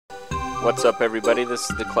What's up, everybody?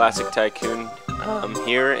 This is the Classic Tycoon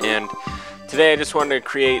here, and today I just wanted to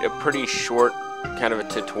create a pretty short kind of a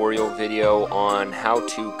tutorial video on how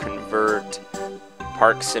to convert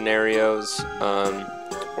park scenarios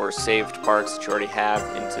or saved parks that you already have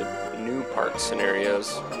into new park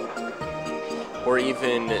scenarios, or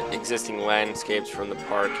even existing landscapes from the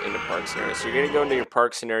park into park scenarios. So you're going to go into your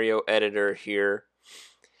park scenario editor here,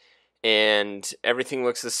 and everything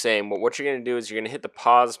looks the same. But what you're going to do is you're going to hit the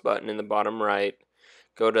pause button in the bottom right,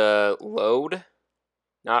 go to load,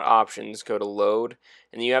 not options, go to load,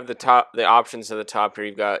 and you have the options at the top here.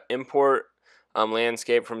 You've got import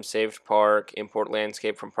landscape from saved park, import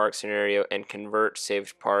landscape from park scenario, and convert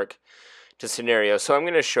saved park to scenario. So I'm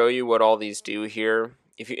going to show you what all these do here.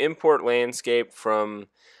 If you import landscape from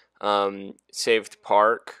saved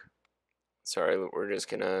park, sorry, we're just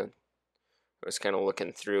going to I was kind of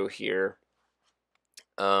looking through here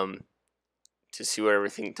to see what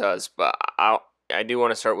everything does, but I do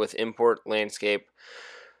want to start with import landscape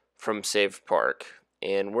from saved park,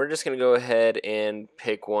 and we're just going to go ahead and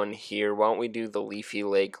pick one here. Why don't we do the Leafy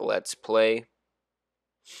Lake Let's Play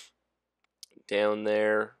down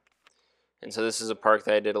there? And so this is a park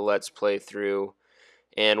that I did a Let's Play through,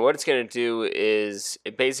 and what it's going to do is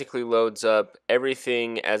it basically loads up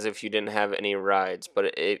everything as if you didn't have any rides,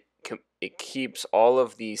 but it keeps all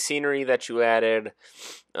of the scenery that you added.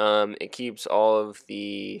 It keeps all of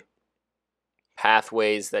the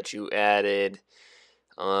pathways that you added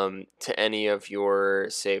to any of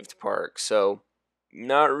your saved parks. So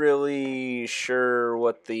not really sure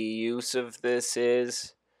what the use of this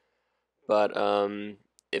is, but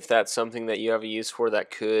if that's something that you have a use for,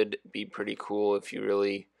 that could be pretty cool if you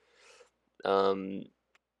really build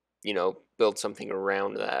something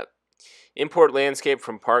around that. Import landscape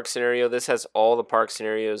from park scenario. This has all the park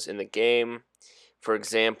scenarios in the game. For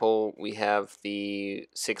example, we have the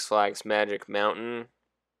Six Flags Magic Mountain,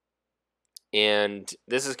 and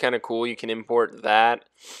this is kind of cool. You can import that,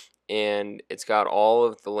 and it's got all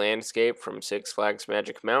of the landscape from Six Flags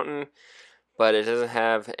Magic Mountain, but it doesn't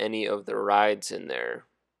have any of the rides in there.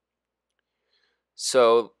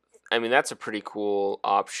 So, I mean, that's a pretty cool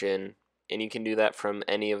option. And you can do that from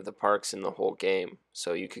any of the parks in the whole game.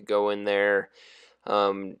 So you could go in there,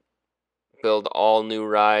 build all new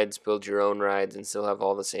rides, build your own rides, and still have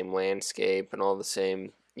all the same landscape and all the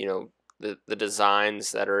same, the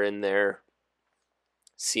designs that are in there,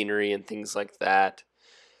 scenery and things like that.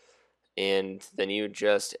 And then you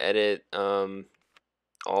just edit all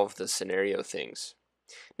of the scenario things.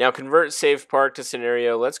 Now, convert saved park to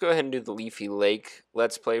scenario. Let's go ahead and do the Leafy Lake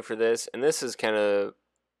Let's Play for this. And this is kind of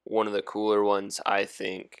one of the cooler ones, I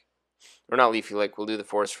think. Or not Leafy Lake, we'll do the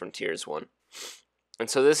Forest Frontiers one. And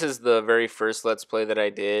so this is the very first Let's Play that I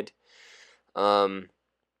did. You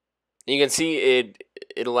can see it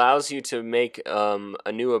allows you to make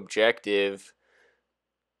a new objective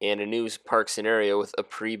and a new park scenario with a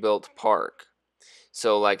pre-built park.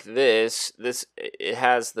 So like this it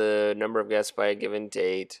has the number of guests by a given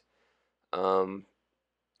date,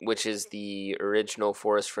 which is the original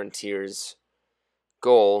Forest Frontiers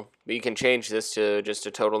goal, but you can change this to just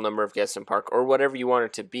a total number of guests in park or whatever you want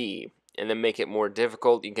it to be, and then make it more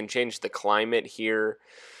difficult. You can change the climate here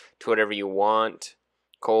to whatever you want,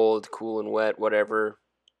 cold, cool, and wet, whatever.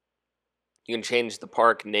 You can change the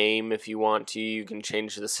park name if you want to. You can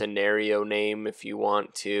change the scenario name if you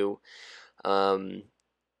want to. The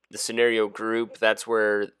scenario group, that's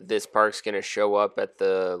where this park's going to show up at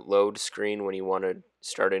the load screen when you want to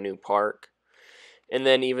start a new park. And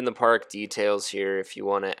then even the park details here, if you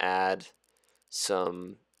want to add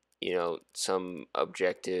some, some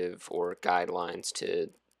objective or guidelines to,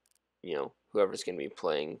 whoever's going to be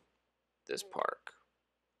playing this park.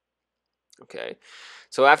 Okay,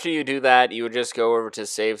 so after you do that, you would just go over to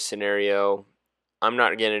Save Scenario. I'm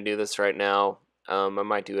not going to do this right now. I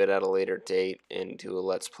might do it at a later date and do a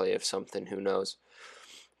Let's Play of something, who knows.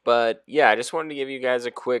 But yeah, I just wanted to give you guys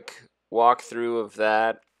a quick walkthrough of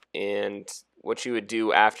that. And what you would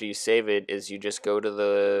do after you save it is you just go to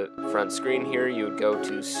the front screen here. You would go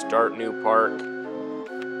to Start New Park,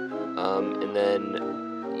 and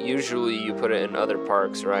then usually you put it in other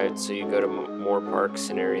parks, right? So you go to more park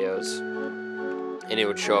scenarios, and it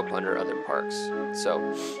would show up under other parks. So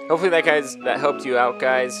hopefully that helped you out,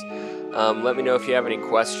 guys. Let me know if you have any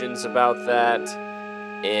questions about that,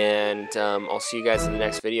 and I'll see you guys in the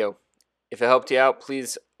next video. If it helped you out,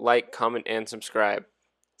 please like, comment, and subscribe.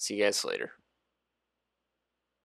 See you guys later.